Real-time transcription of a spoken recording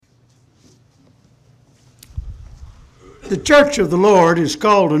The church of the Lord is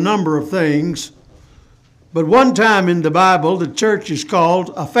called a number of things, but one time in the Bible, the church is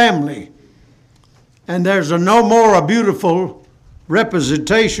called a family. And there's no more a beautiful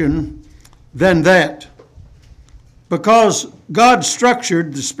representation than that. Because God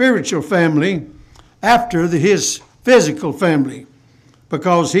structured the spiritual family after his physical family,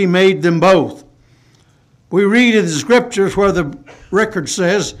 because he made them both. We read in the scriptures where the record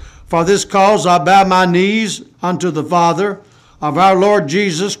says, "For this cause I bow my knees unto the Father of our Lord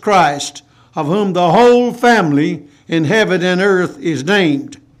Jesus Christ, of whom the whole family in heaven and earth is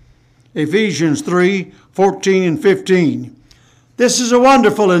named." Ephesians 3:14 and 15. This is a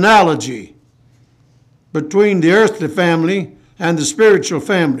wonderful analogy between the earthly family and the spiritual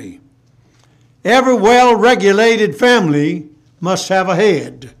family. Every well-regulated family must have a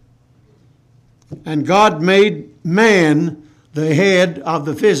head. And God made man the head of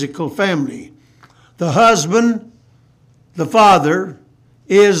the physical family. The husband, the father,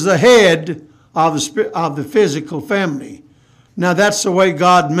 is the head of the physical family. Now that's the way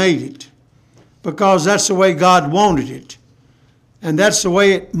God made it, because that's the way God wanted it. And that's the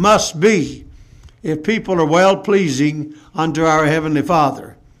way it must be if people are well-pleasing unto our Heavenly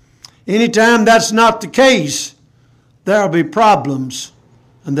Father. Anytime that's not the case, there'll be problems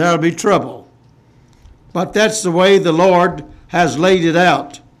and there'll be trouble. But that's the way the Lord has laid it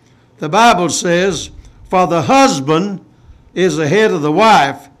out. The Bible says, "For the husband is the head of the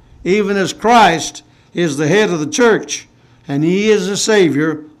wife, even as Christ is the head of the church, and he is the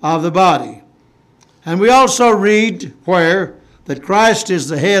Savior of the body." And we also read where that Christ is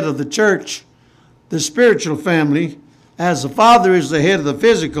the head of the church, the spiritual family, as the Father is the head of the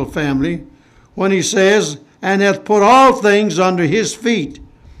physical family, when he says, "And hath put all things under his feet,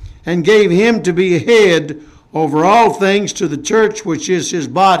 and gave him to be a head over all things to the church, which is his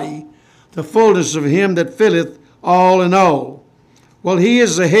body, the fullness of him that filleth all in all." Well, he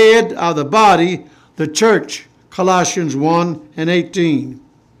is the head of the body, the church, Colossians 1:18.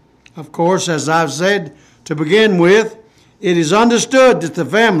 Of course, as I've said to begin with, it is understood that the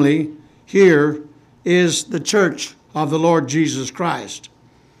family here is the church of the Lord Jesus Christ.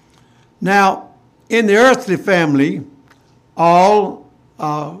 Now, in the earthly family, all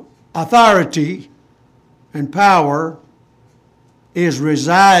authority and power is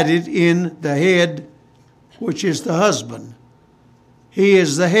resided in the head, which is the husband. He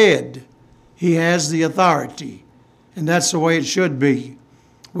is the head. He has the authority. And that's the way it should be.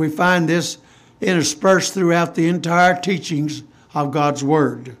 We find this interspersed throughout the entire teachings of God's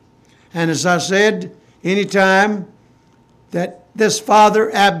Word. And as I said, anytime that this father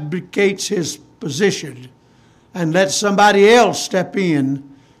abdicates his position and lets somebody else step in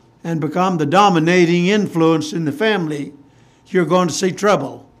and become the dominating influence in the family, you're going to see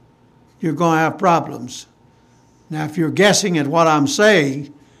trouble. You're going to have problems. Now, if you're guessing at what I'm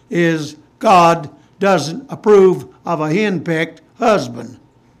saying, is God doesn't approve of a henpecked husband,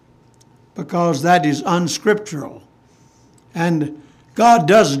 because that is unscriptural. And God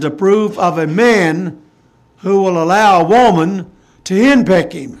doesn't approve of a man who will allow a woman to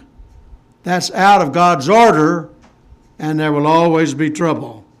henpeck him. That's out of God's order, and there will always be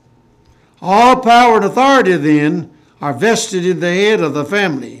trouble. All power and authority, then, are vested in the head of the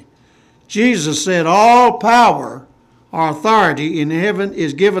family. Jesus said, "All power or authority in heaven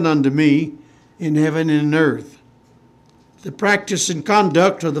is given unto me, in heaven and in earth." The practice and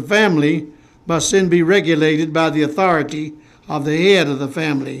conduct of the family must then be regulated by the authority of the head of the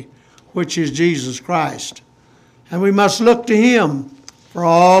family, which is Jesus Christ. And we must look to him for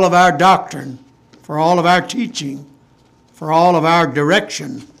all of our doctrine, for all of our teaching, for all of our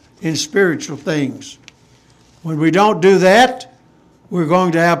direction in spiritual things. When we don't do that, we're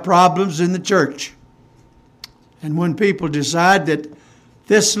going to have problems in the church. And when people decide that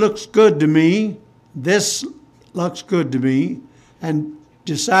this looks good to me, this looks good to me, and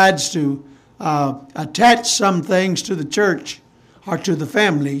decides to attach some things to the church or to the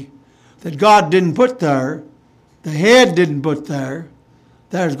family that God didn't put there, the head didn't put there,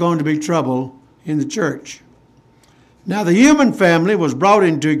 there's going to be trouble in the church. Now, the human family was brought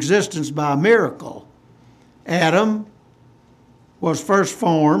into existence by a miracle. Adam was first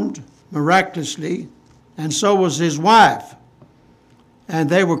formed miraculously, and so was his wife. And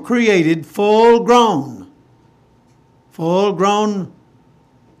they were created full-grown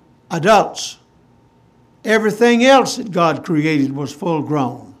adults. Everything else that God created was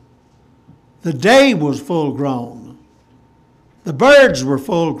full-grown. The day was full-grown. The birds were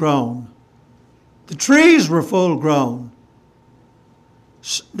full-grown. The trees were full-grown.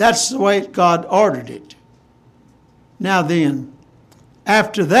 That's the way God ordered it. Now then,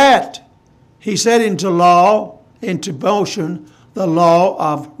 after that, he set into law into motion the law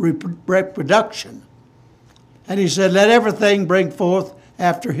of reproduction. And he said, let everything bring forth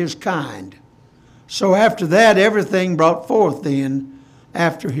after his kind. So after that, everything brought forth then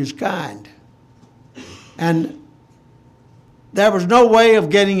after his kind. And there was no way of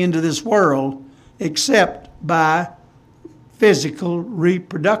getting into this world except by physical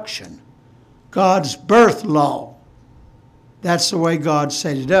reproduction. God's birth law. That's the way God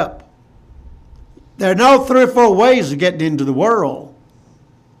set it up. There are no 3 or 4 ways of getting into the world.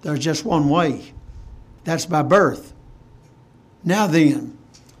 There's just one way. That's by birth. Now then,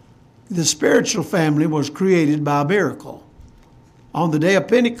 the spiritual family was created by a miracle. On the day of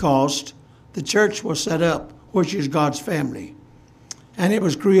Pentecost, the church was set up, which is God's family. And it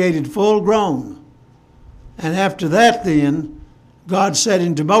was created full grown. And after that then, God set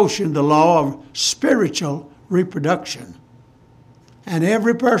into motion the law of spiritual reproduction. And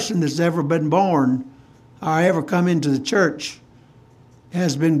every person that's ever been born or ever come into the church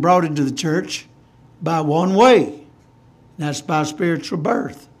has been brought into the church by one way. And that's by spiritual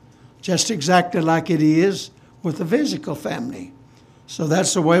birth. Just exactly like it is with the physical family. So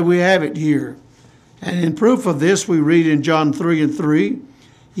that's the way we have it here. And in proof of this, we read in John 3:3,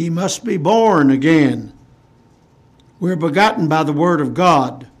 ye must be born again. We're begotten by the word of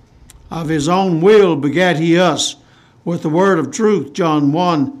God. Of his own will begat he us with the word of truth,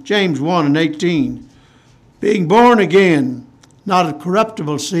 James 1:18. Being born again, not of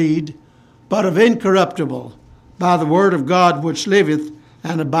corruptible seed, but of incorruptible, by the word of God which liveth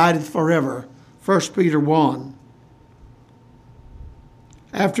and abideth forever. 1 Peter 1.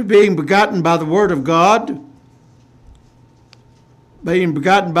 After being begotten by the word of God,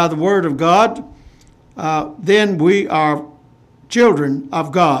 then we are children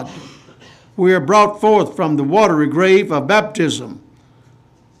of God. We are brought forth from the watery grave of baptism.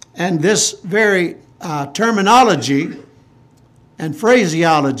 And this very terminology and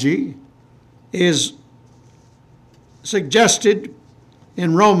phraseology is suggested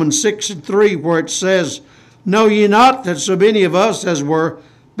in Romans 6:3, where it says, know ye not that so many of us as were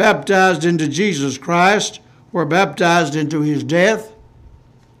baptized into Jesus Christ were baptized into his death?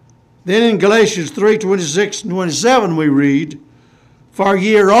 Then in Galatians 3:26 and 27 we read, for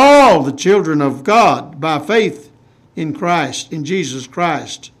ye are all the children of God by faith in Christ, in Jesus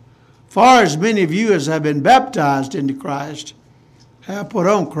Christ. For as many of you as have been baptized into Christ have put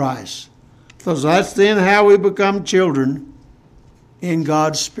on Christ. So that's then how we become children in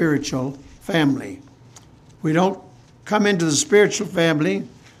God's spiritual family. We don't come into the spiritual family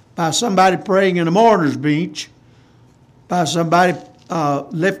by somebody praying in a mourner's bench, by somebody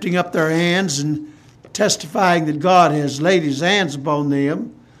lifting up their hands and testifying that God has laid his hands upon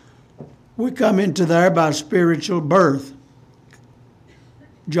them. We come into there by spiritual birth.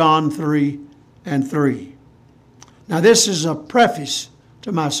 John 3:3. Now this is a preface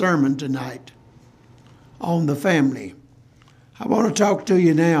to my sermon tonight on the family. I want to talk to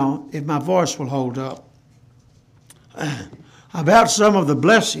you now, if my voice will hold up, about some of the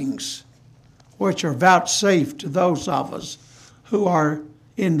blessings which are vouchsafed to those of us who are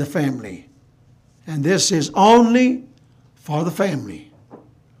in the family. And this is only for the family.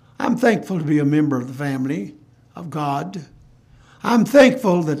 I'm thankful to be a member of the family of God. I'm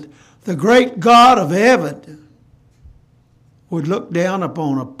thankful that the great God of heaven would look down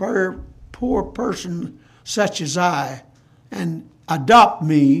upon a poor person such as I and adopt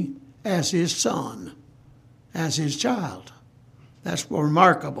me as his son, as his child. That's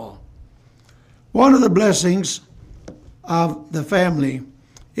remarkable. One of the blessings of the family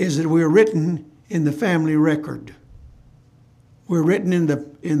is that we're written in the family record. We're written in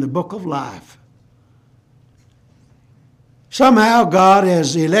the book of life. Somehow God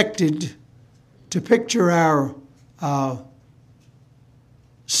has elected to picture our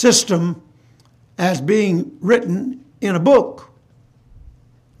system as being written in a book.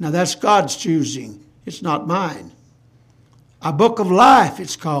 Now that's God's choosing. It's not mine. A book of life,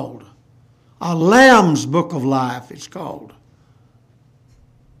 it's called. A Lamb's book of life, it's called.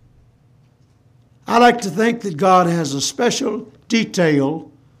 I like to think that God has a special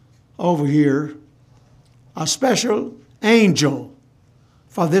detail over here, a special angel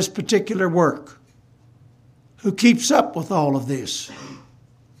for this particular work, who keeps up with all of this.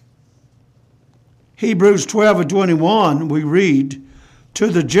 Hebrews 12:21, we read, to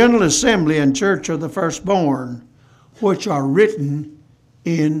the general assembly and church of the firstborn, which are written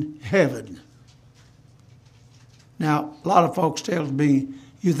in heaven. Now, a lot of folks tell me,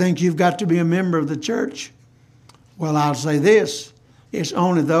 you think you've got to be a member of the church? Well, I'll say this. It's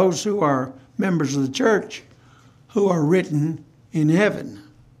only those who are members of the church who are written in heaven.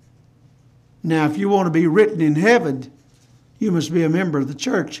 Now, if you want to be written in heaven, you must be a member of the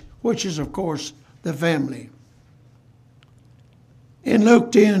church, which is, of course, the family. In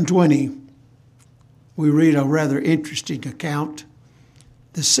Luke 10:20, we read a rather interesting account.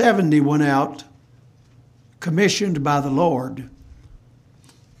 The 70 went out, commissioned by the Lord,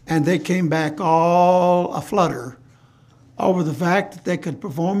 and they came back all aflutter over the fact that they could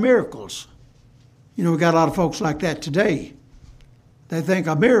perform miracles. You know, we got a lot of folks like that today. They think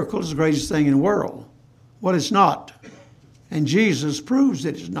a miracle is the greatest thing in the world. Well, it's not. And Jesus proves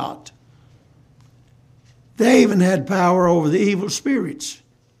that it's not. They even had power over the evil spirits.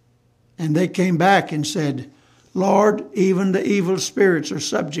 And they came back and said, Lord, even the evil spirits are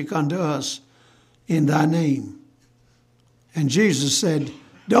subject unto us in thy name. And Jesus said,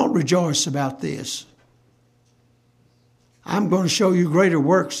 don't rejoice about this. I'm going to show you greater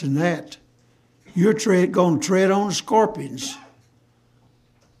works than that. You're going to tread on scorpions.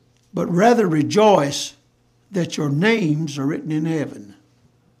 But rather rejoice that your names are written in heaven.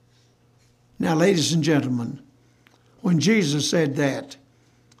 Now, ladies and gentlemen, when Jesus said that,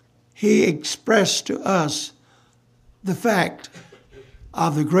 he expressed to us the fact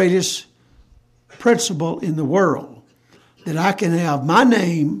of the greatest principle in the world, that I can have my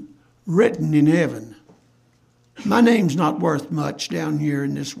name written in heaven. My name's not worth much down here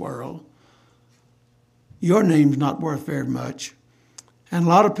in this world. Your name's not worth very much. And a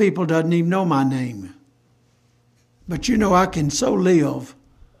lot of people doesn't even know my name. But you know, I can so live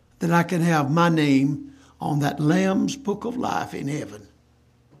that I can have my name on that Lamb's Book of Life in heaven.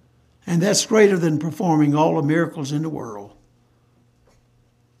 And that's greater than performing all the miracles in the world.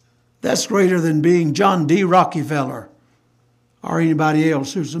 That's greater than being John D. Rockefeller or anybody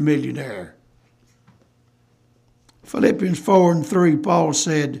else who's a millionaire. Philippians 4:3, Paul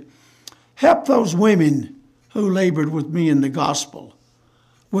said, help those women who labored with me in the gospel,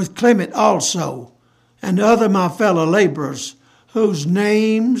 with Clement also, and other my fellow laborers, whose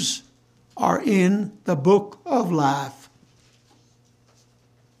names are in the book of life.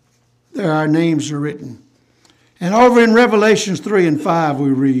 There our names are written. And over in Revelations 3:5 we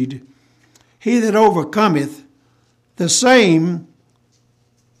read, he that overcometh, the same,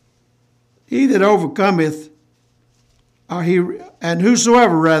 he that overcometh, and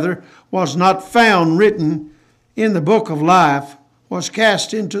whosoever rather was not found written in the book of life was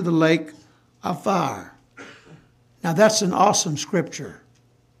cast into the lake of fire. Now that's an awesome scripture.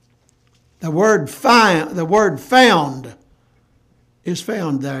 The word found is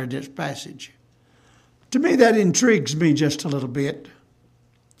found there in this passage. To me, that intrigues me just a little bit.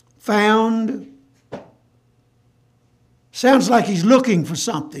 Found sounds like he's looking for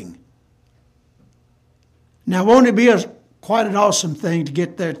something. Now, won't it be quite an awesome thing to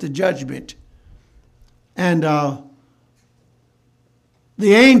get there at the judgment? And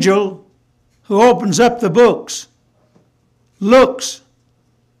the angel who opens up the books looks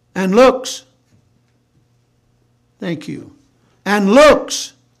and looks. Thank you. And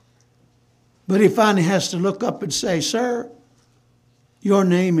looks. But he finally has to look up and say, sir, your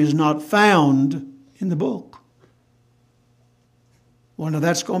name is not found in the book. Well, now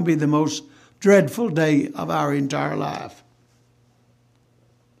that's going to be the most dreadful day of our entire life.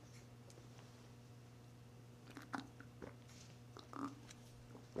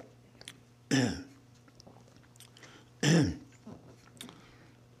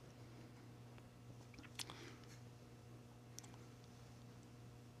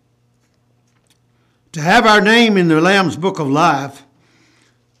 To have our name in the Lamb's Book of Life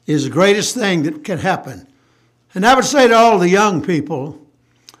is the greatest thing that can happen. And I would say to all the young people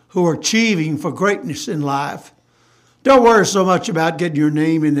who are achieving for greatness in life, don't worry so much about getting your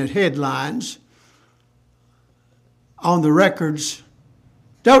name in the headlines, on the records.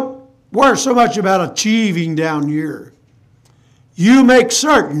 Don't worry so much about achieving down here. You make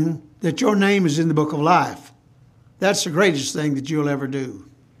certain that your name is in the book of life. That's the greatest thing that you'll ever do.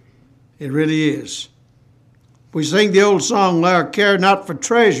 It really is. We sing the old song, I care not for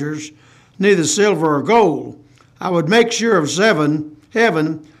treasures, neither silver or gold. I would make sure of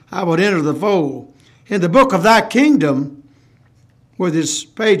heaven, I would enter the fold. In the book of thy kingdom, where this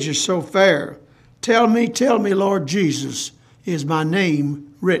page is so fair, tell me, Lord Jesus, is my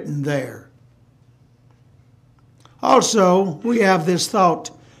name written there? Also, we have this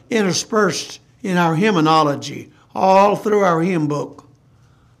thought interspersed in our hymnology, all through our hymn book,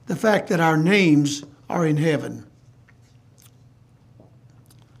 the fact that our names are in heaven.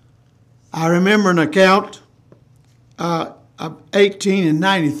 I remember an account of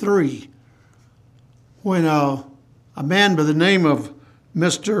 1893 when a man by the name of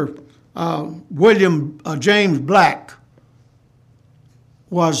Mr. William James Black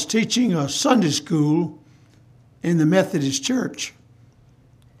was teaching a Sunday school in the Methodist church.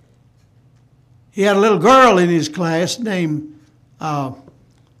 He had a little girl in his class named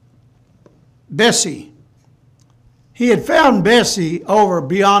Bessie. He had found Bessie over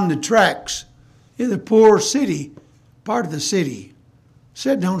beyond the tracks in the poor city, part of the city,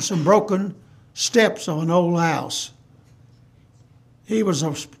 sitting on some broken steps of an old house. He was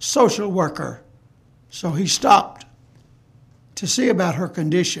a social worker, so he stopped to see about her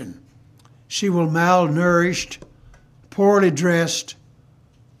condition. She was malnourished, poorly dressed,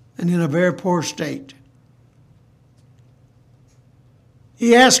 and in a very poor state.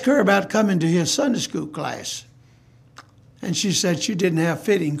 He asked her about coming to his Sunday school class, and she said she didn't have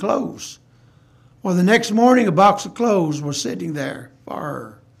fitting clothes. Well, the next morning, a box of clothes was sitting there for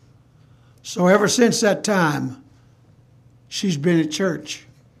her. So ever since that time, she's been at church.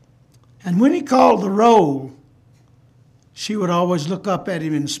 And when he called the roll, she would always look up at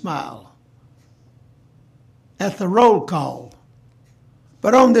him and smile at the roll call.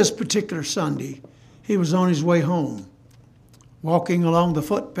 But on this particular Sunday, he was on his way home, walking along the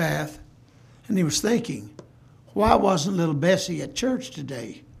footpath, and he was thinking, why wasn't little Bessie at church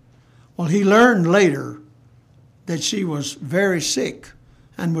today? Well, he learned later that she was very sick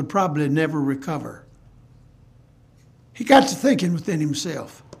and would probably never recover. He got to thinking within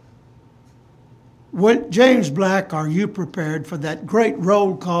himself, James Black, are you prepared for that great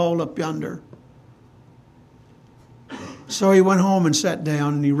roll call up yonder? So he went home and sat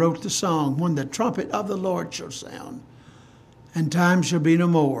down and he wrote the song, When the Trumpet of the Lord shall sound, and time shall be no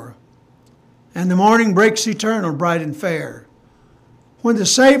more, and the morning breaks eternal, bright and fair, when the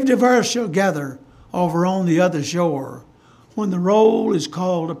saved of earth shall gather over on the other shore, when the roll is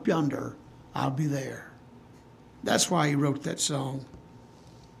called up yonder, I'll be there. That's why he wrote that song.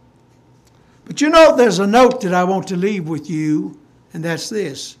 But you know, there's a note that I want to leave with you, and that's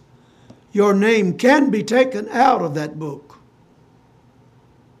this. Your name can be taken out of that book.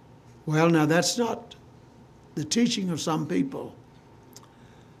 Well, now that's not the teaching of some people.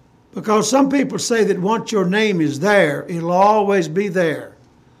 Because some people say that once your name is there, it'll always be there.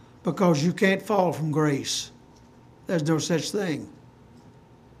 Because you can't fall from grace. There's no such thing.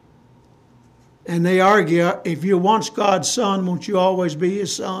 And they argue, if you're once God's son, won't you always be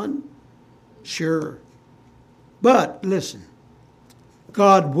his son? Sure. But listen,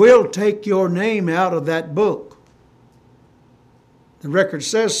 God will take your name out of that book. The record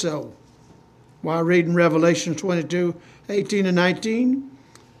says so. While reading Revelation 22, 18 and 19,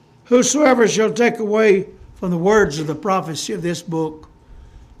 whosoever shall take away from the words of the prophecy of this book,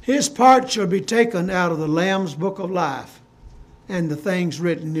 his part shall be taken out of the Lamb's book of life and the things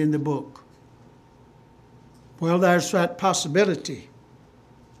written in the book. Well, there's that possibility.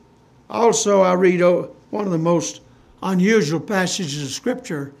 Also, I read one of the most unusual passages of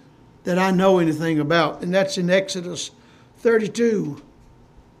Scripture that I know anything about, and that's in Exodus 32,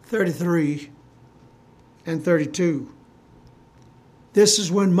 33, and 32. This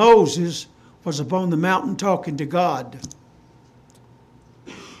is when Moses was upon the mountain talking to God.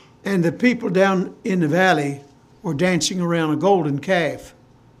 And the people down in the valley were dancing around a golden calf.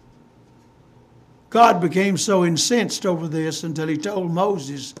 God became so incensed over this until he told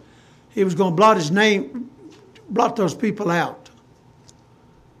Moses he was going to blot those people out.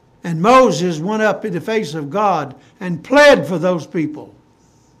 And Moses went up in the face of God and pled for those people.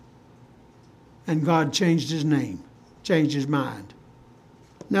 And God changed his name, changed his mind.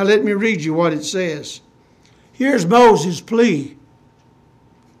 Now let me read you what it says. Here's Moses' plea.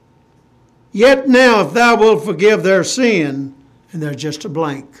 Yet now if thou wilt forgive their sin, and there's just a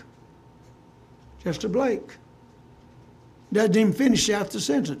blank. Just a blank. Doesn't even finish out the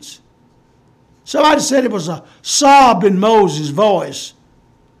sentence. Somebody said it was a sob in Moses' voice.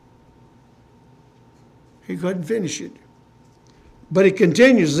 He couldn't finish it. But he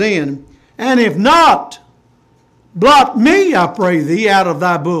continues then, and if not, blot me, I pray thee, out of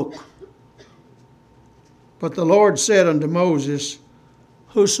thy book. But the Lord said unto Moses,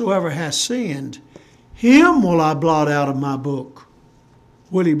 whosoever hath sinned, him will I blot out of my book.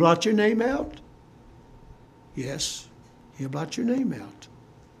 Will he blot your name out? Yes, he'll blot your name out.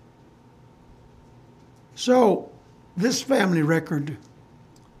 So, this family record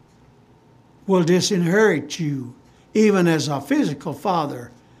will disinherit you, even as a physical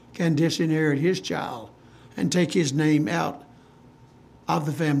father can disinherit his child and take his name out of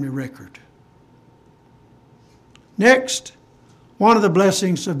the family record. Next, one of the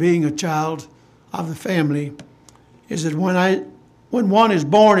blessings of being a child of the family is that when one is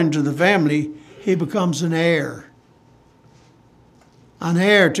born into the family, he becomes an heir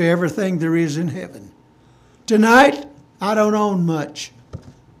to everything there is in heaven. Tonight, I don't own much,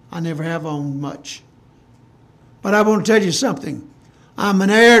 I never have owned much. But I want to tell you something. I'm an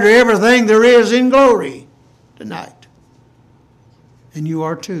heir to everything there is in glory tonight. And you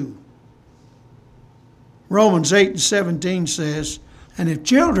are too. Romans 8:17 says, and if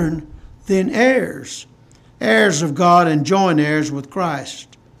children, then heirs, heirs of God and joint heirs with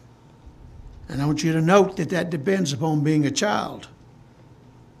Christ. And I want you to note that that depends upon being a child.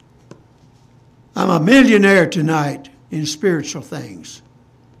 I'm a millionaire tonight in spiritual things.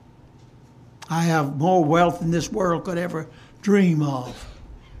 I have more wealth than this world could ever dream of.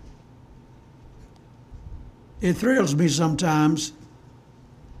 It thrills me sometimes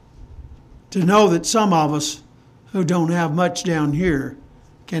to know that some of us who don't have much down here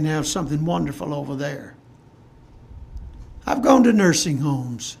can have something wonderful over there. I've gone to nursing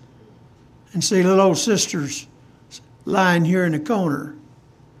homes and see little old sisters lying here in the corner.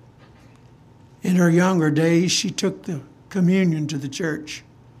 In her younger days, she took the communion to the church.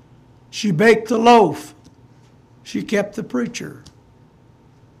 She baked the loaf. She kept the preacher.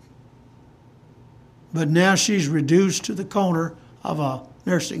 But now she's reduced to the corner of a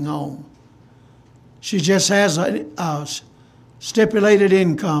nursing home. She just has a stipulated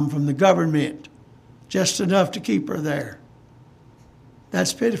income from the government, just enough to keep her there.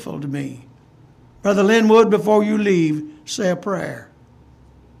 That's pitiful to me. Brother Lynwood, before you leave, say a prayer.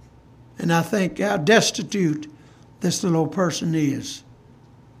 And I think how destitute this little person is.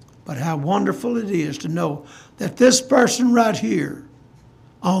 But how wonderful it is to know that this person right here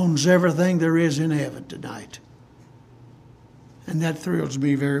owns everything there is in heaven tonight. And that thrills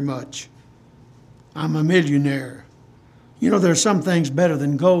me very much. I'm a millionaire. You know, there's some things better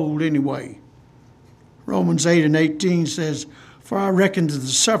than gold anyway. Romans 8:18 says, for I reckon that the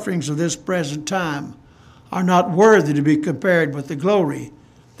sufferings of this present time are not worthy to be compared with the glory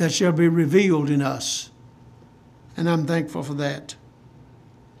that shall be revealed in us. And I'm thankful for that.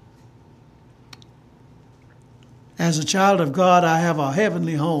 As a child of God, I have a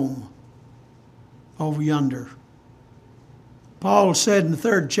heavenly home over yonder. Paul said in the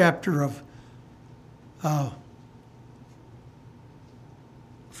 3rd chapter of,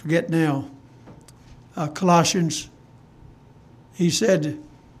 Colossians, he said,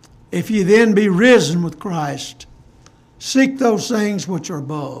 if ye then be risen with Christ, seek those things which are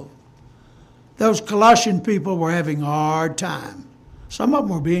above. Those Colossian people were having a hard time. Some of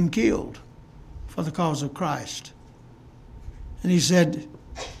them were being killed for the cause of Christ. And he said,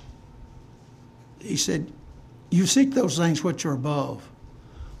 you seek those things which are above.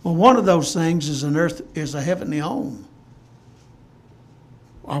 Well, one of those things is a heavenly home,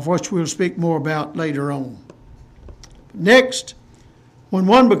 of which we'll speak more about later on. Next, when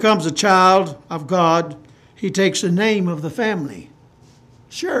one becomes a child of God, he takes the name of the family.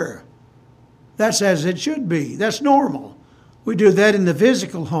 Sure, that's as it should be. That's normal. We do that in the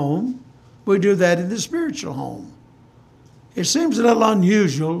physical home. We do that in the spiritual home. It seems a little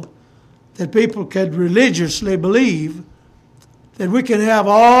unusual that people could religiously believe that we can have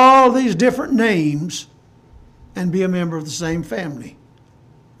all these different names and be a member of the same family.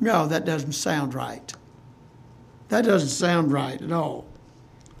 No, that doesn't sound right. That doesn't sound right at all.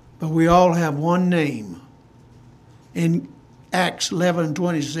 But we all have one name. In Acts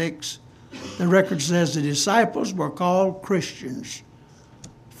 11:26, the record says the disciples were called Christians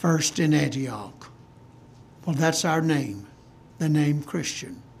first in Antioch. Well, that's our name, the name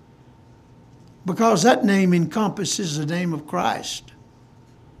Christian. Because that name encompasses the name of Christ.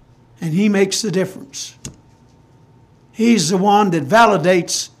 And he makes the difference. He's the one that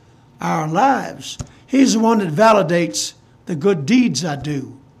validates our lives. He's the one that validates the good deeds I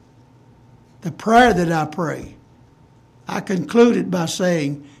do, the prayer that I pray. I conclude it by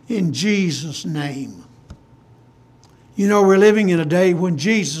saying, in Jesus' name. You know, we're living in a day when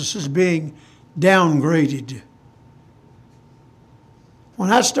Jesus is being downgraded. When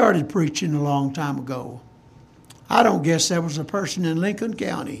I started preaching a long time ago, I don't guess there was a person in Lincoln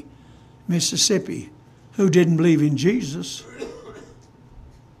County, Mississippi, who didn't believe in Jesus.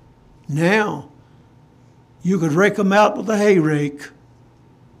 Now, you could rake them out with a hay rake.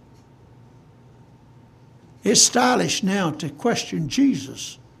 It's stylish now to question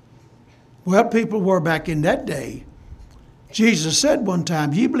Jesus. Well, people were back in that day. Jesus said one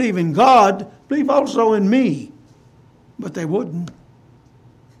time, "You believe in God, believe also in me." But they wouldn't.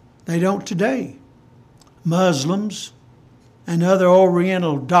 They don't today. Muslims and other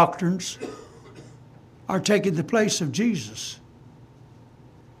Oriental doctrines are taking the place of Jesus.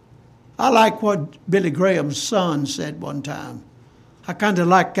 I like what Billy Graham's son said one time. I kind of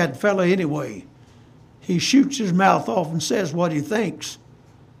like that fella anyway. He shoots his mouth off and says what he thinks.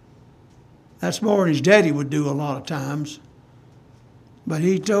 That's more than his daddy would do a lot of times. But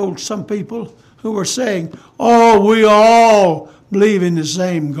he told some people who were saying, oh, we all believe in the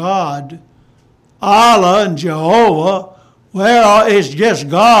same God. Allah and Jehovah, well, it's just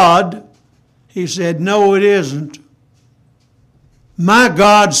God. He said, no, it isn't. My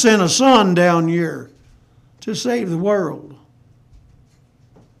God sent a son down here to save the world.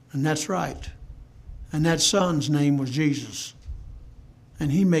 And that's right. And that son's name was Jesus.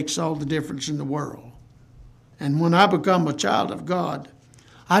 And he makes all the difference in the world. And when I become a child of God,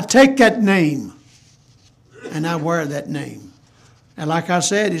 I take that name and I wear that name. And like I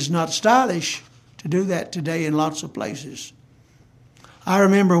said, it's not stylish to do that today in lots of places. I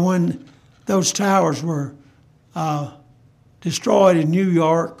remember when those towers were destroyed in New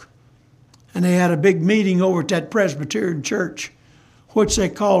York, and they had a big meeting over at that Presbyterian church, which they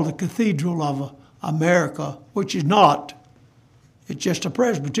called the Cathedral of America, which is not. It's just a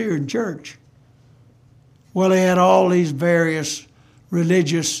Presbyterian church. Well, they had all these various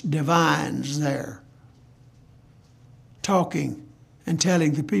religious divines there talking and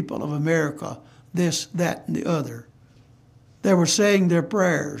telling the people of America this, that, and the other. They were saying their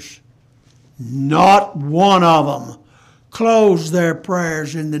prayers. Not one of them closed their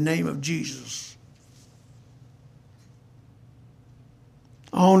prayers in the name of Jesus.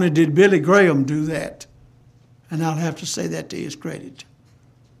 Only did Billy Graham do that. And I'll have to say that to his credit.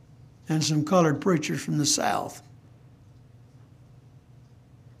 And some colored preachers from the South.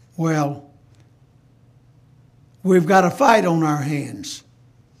 Well, we've got a fight on our hands.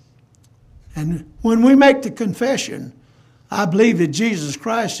 And when we make the confession, I believe that Jesus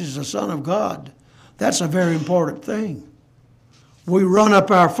Christ is the Son of God, that's a very important thing. We run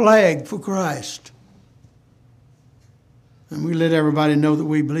up our flag for Christ. And we let everybody know that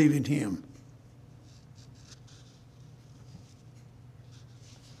we believe in him.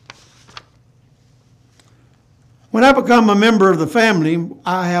 When I become a member of the family,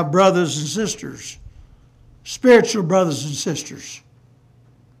 I have brothers and sisters, spiritual brothers and sisters.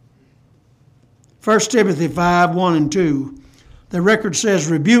 1 Timothy 5, 1 and 2, the record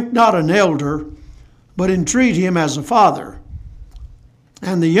says, rebuke not an elder, but entreat him as a father,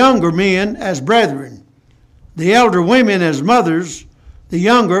 and the younger men as brethren, the elder women as mothers, the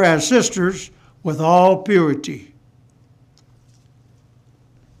younger as sisters, with all purity.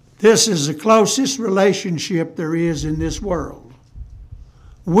 This is the closest relationship there is in this world.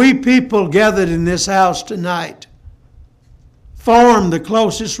 We people gathered in this house tonight form the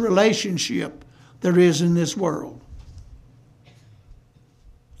closest relationship there is in this world.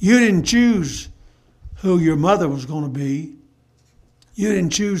 You didn't choose who your mother was going to be. You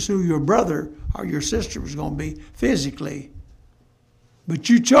didn't choose who your brother or your sister was going to be physically. But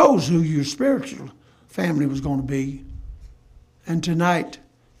you chose who your spiritual family was going to be. And tonight,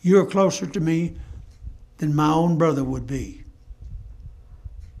 you're closer to me than my own brother would be.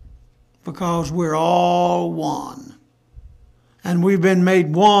 Because we're all one. And we've been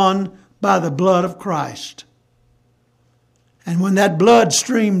made one by the blood of Christ. And when that blood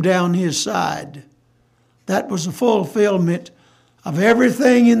streamed down his side, that was a fulfillment of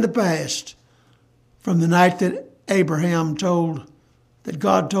everything in the past from the night that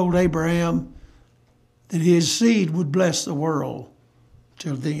God told Abraham that his seed would bless the world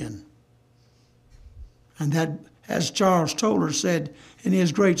till then. And that, as Charles Toller said in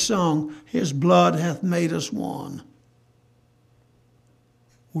his great song, his blood hath made us one.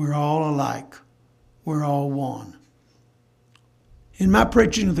 We're all alike. We're all one. In my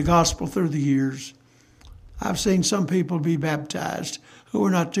preaching of the gospel through the years, I've seen some people be baptized who were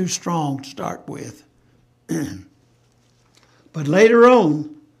not too strong to start with. But later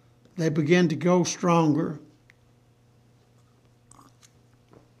on, they began to go stronger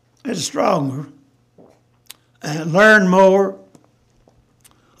and stronger, and learn more,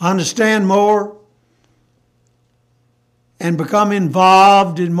 understand more, and become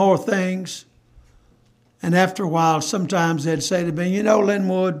involved in more things. And after a while, sometimes they'd say to me, you know,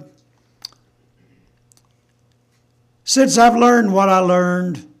 Lynwood, since I've learned what I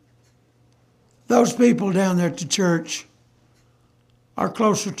learned, those people down there at the church are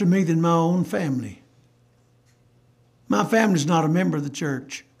closer to me than my own family. My family's not a member of the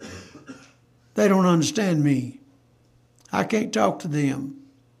church. They don't understand me. I can't talk to them.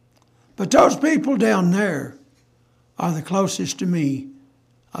 But those people down there are the closest to me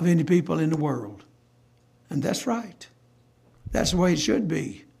of any people in the world. And that's right. That's the way it should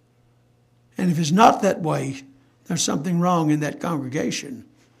be. And if it's not that way, there's something wrong in that congregation.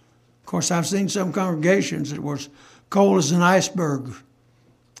 Of course, I've seen some congregations that were cold as an iceberg,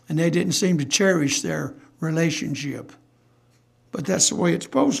 and they didn't seem to cherish their relationship. But that's the way it's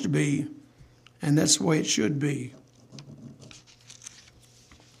supposed to be, and that's the way it should be.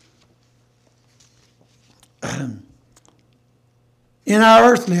 In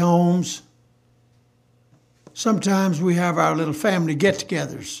our earthly homes, sometimes we have our little family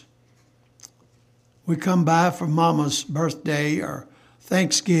get-togethers. We come by for Mama's birthday or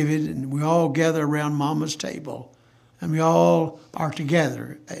Thanksgiving, and we all gather around Mama's table, and we all are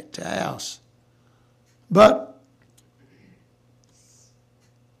together at the house. But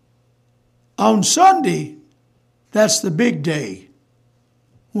on Sunday, that's the big day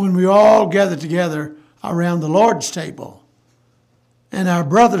when we all gather together around the Lord's table, and our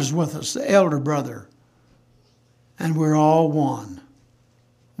brother's with us, the elder brother, and we're all one.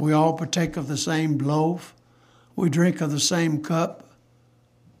 We all partake of the same loaf. We drink of the same cup.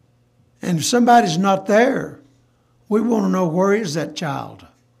 And if somebody's not there, we want to know, where is that child?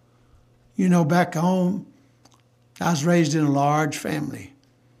 You know, back home, I was raised in a large family.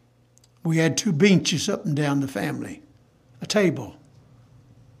 We had 2 benches up and down the family, a table.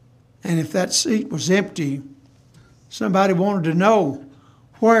 And if that seat was empty, somebody wanted to know,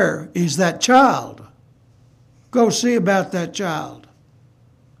 where is that child? Go see about that child.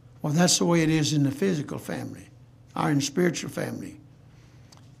 Well, that's the way it is in the physical family, or in the spiritual family.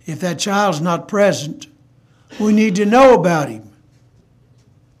 If that child's not present, we need to know about him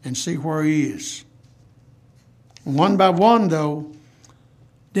and see where he is. One by one, though,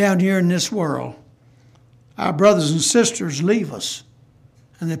 down here in this world, our brothers and sisters leave us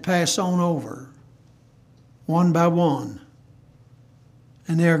and they pass on over, one by one.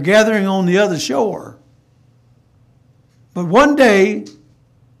 And they're gathering on the other shore. But one day,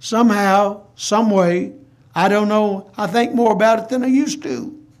 somehow, some way, I don't know, I think more about it than I used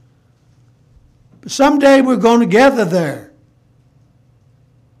to. But someday we're going to gather there.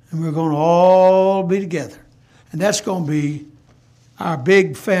 And we're going to all be together. And that's going to be our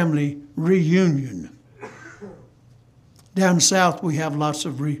big family reunion. Down south we have lots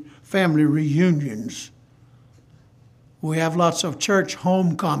of family reunions. We have lots of church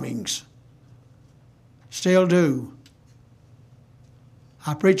homecomings. Still do.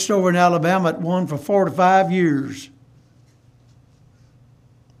 I preached over in Alabama at one for 45 years.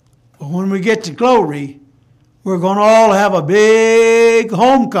 But when we get to glory, we're going to all have a big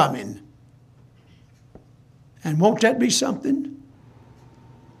homecoming. And won't that be something?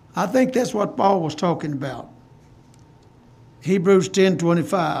 I think that's what Paul was talking about. Hebrews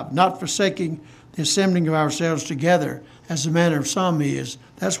 10:25, not forsaking the assembling of ourselves together, as the manner of some is.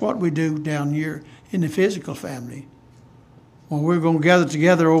 That's what we do down here in the physical family. Well, we're going to gather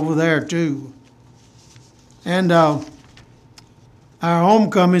together over there too. And our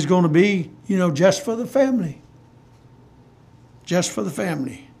homecoming is going to be, just for the family. Just for the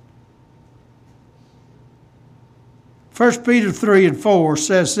family. 1 Peter 3:4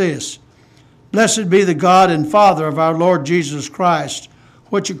 says this, Blessed be the God and Father of our Lord Jesus Christ,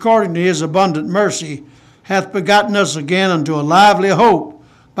 which according to his abundant mercy hath begotten us again unto a lively hope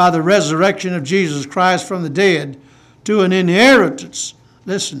by the resurrection of Jesus Christ from the dead, to an inheritance,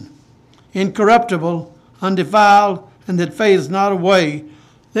 listen, incorruptible, undefiled, and that fadeth not away,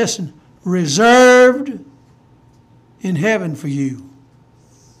 listen, reserved in heaven for you.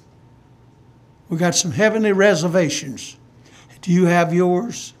 We got some heavenly reservations. Do you have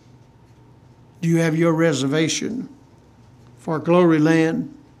yours? Do you have your reservation for glory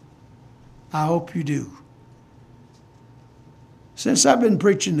land? I hope you do. Since I've been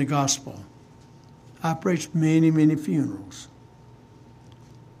preaching the gospel, I preached many, many funerals.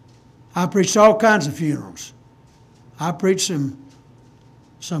 I preached all kinds of funerals. I preached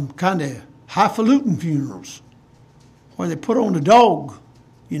some kind of highfalutin funerals where they put on the dog,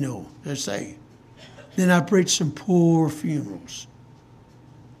 they say. Then I preached some poor funerals.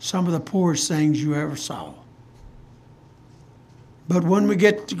 Some of the poorest things you ever saw. But when we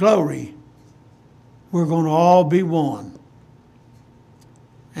get to glory, we're going to all be one.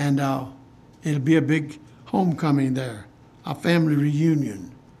 And it'll be a big homecoming there, a family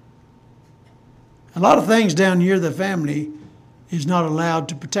reunion. A lot of things down here the family is not allowed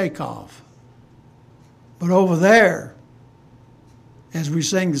to partake of. But over there, as we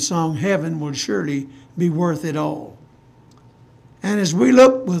sing the song, heaven will surely be worth it all. And as we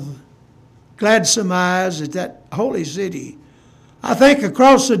look with gladsome eyes at that holy city, I think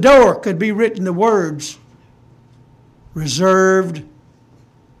across the door could be written the words, reserved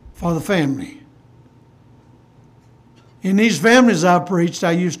for the family. In these families I preached,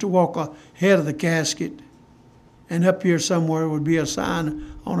 I used to walk ahead of the casket, and up here somewhere would be a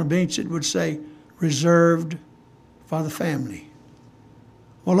sign on a bench that would say, reserved for the family.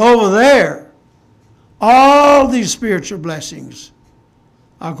 Well, over there, all these spiritual blessings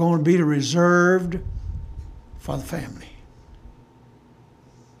are going to be reserved for the family.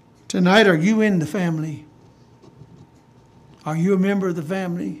 Tonight, are you in the family? Are you a member of the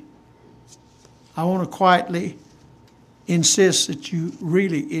family? I want to quietly insist that you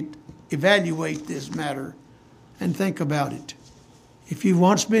really evaluate this matter and think about it. If you've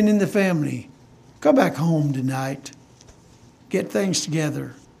once been in the family, go back home tonight. Get things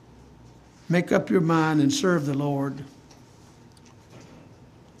together. Make up your mind and serve the Lord.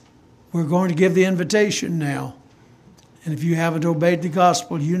 We're going to give the invitation now. And if you haven't obeyed the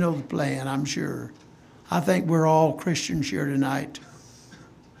gospel, you know the plan, I'm sure. I think we're all Christians here tonight.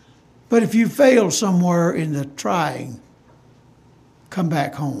 But if you fail somewhere in the trying, come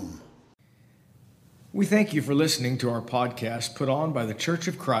back home. We thank you for listening to our podcast put on by the Church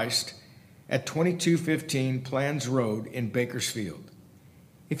of Christ at 2215 Plans Road in Bakersfield.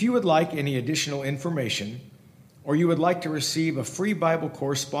 If you would like any additional information, or you would like to receive a free Bible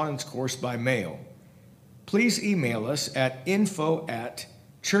correspondence course by mail, please email us at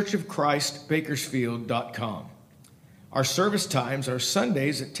info@churchofchristbakersfield.com. Our service times are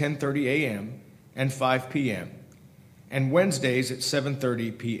Sundays at 10:30 a.m. and 5 p.m., and Wednesdays at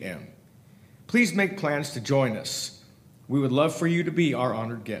 7:30 p.m. Please make plans to join us. We would love for you to be our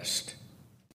honored guest.